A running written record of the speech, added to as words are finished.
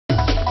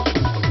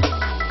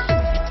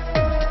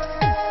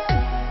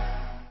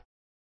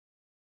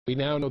We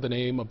now know the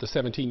name of the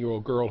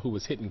 17-year-old girl who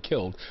was hit and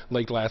killed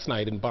late last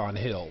night in Bond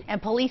Hill. And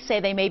police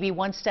say they may be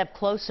one step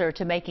closer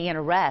to making an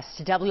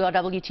arrest.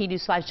 WLWT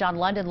News 5's John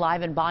London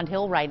live in Bond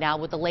Hill right now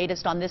with the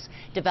latest on this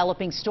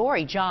developing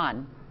story.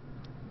 John.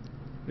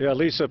 Yeah,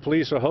 Lisa,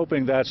 police are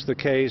hoping that's the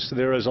case.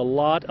 There is a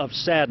lot of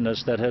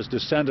sadness that has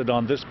descended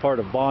on this part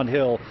of Bond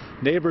Hill.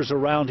 Neighbors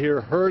around here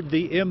heard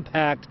the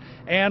impact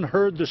and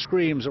heard the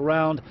screams.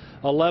 Around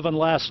 11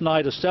 last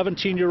night, a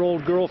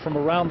 17-year-old girl from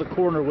around the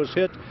corner was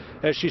hit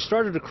as she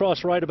started to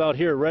cross right about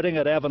here, Reading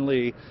at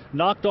Avonlea,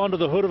 knocked onto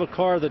the hood of a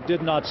car that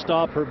did not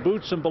stop. Her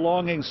boots and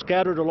belongings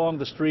scattered along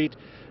the street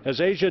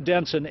as Asia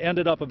Denson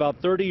ended up about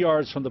 30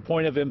 yards from the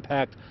point of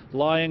impact,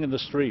 lying in the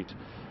street.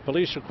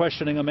 Police are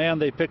questioning a man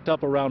they picked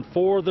up around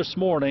 4 this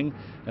morning,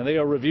 and they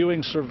are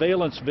reviewing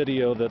surveillance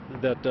video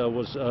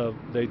that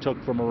they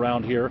took from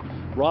around here.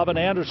 Robin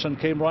Anderson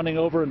came running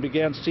over and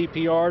began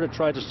CPR to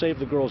try to save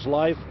the girl's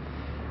life.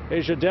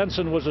 Asia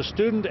Denson was a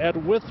student at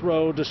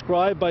Withrow,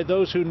 described by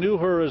those who knew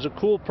her as a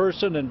cool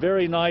person and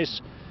very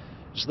nice.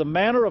 It's the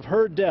manner of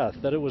her death,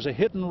 that it was a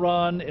hit and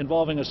run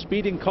involving a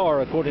speeding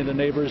car, according to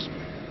neighbors,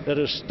 that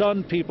has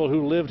stunned people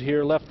who lived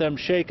here, left them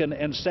shaken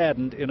and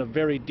saddened in a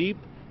very deep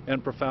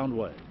and profound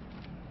way.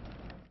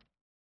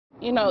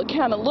 You know,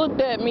 kind of looked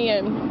at me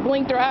and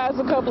blinked her eyes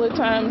a couple of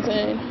times,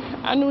 and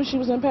I knew she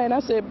was in pain. I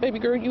said, "Baby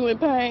girl, you in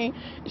pain?"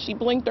 She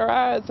blinked her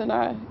eyes, and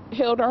I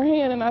held her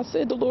hand and I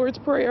said the Lord's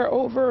Prayer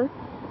over.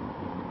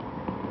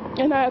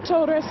 And I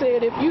told her, I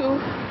said, if you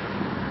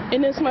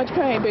in this much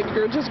pain, baby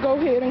girl, just go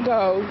ahead and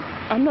go.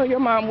 I know your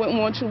mom wouldn't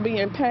want you to be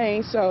in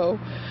pain, so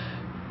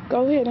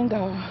go ahead and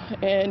go.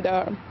 And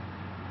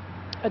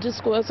I just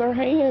squeezed her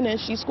hand and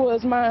she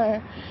squeezed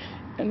mine.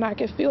 And I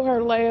could feel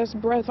her last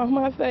breath on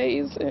my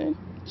face, and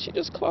she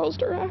just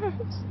closed her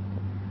eyes.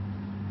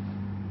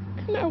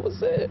 And that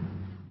was it.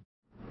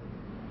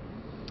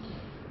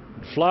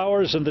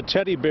 Flowers and the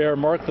teddy bear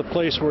marked the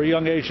place where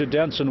young Asia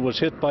Denson was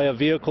hit by a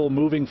vehicle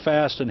moving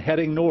fast and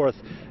heading north,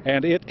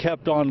 and it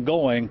kept on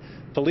going.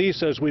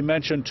 Police, as we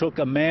mentioned, took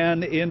a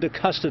man into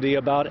custody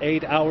about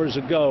 8 hours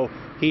ago.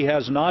 He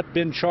has not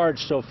been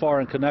charged so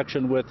far in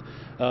connection with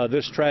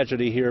this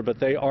tragedy here, but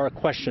they are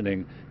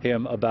questioning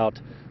him about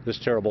this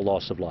terrible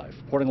loss of life.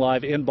 Reporting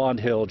live in Bond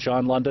Hill,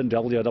 John London,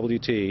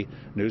 WLWT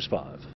News 5.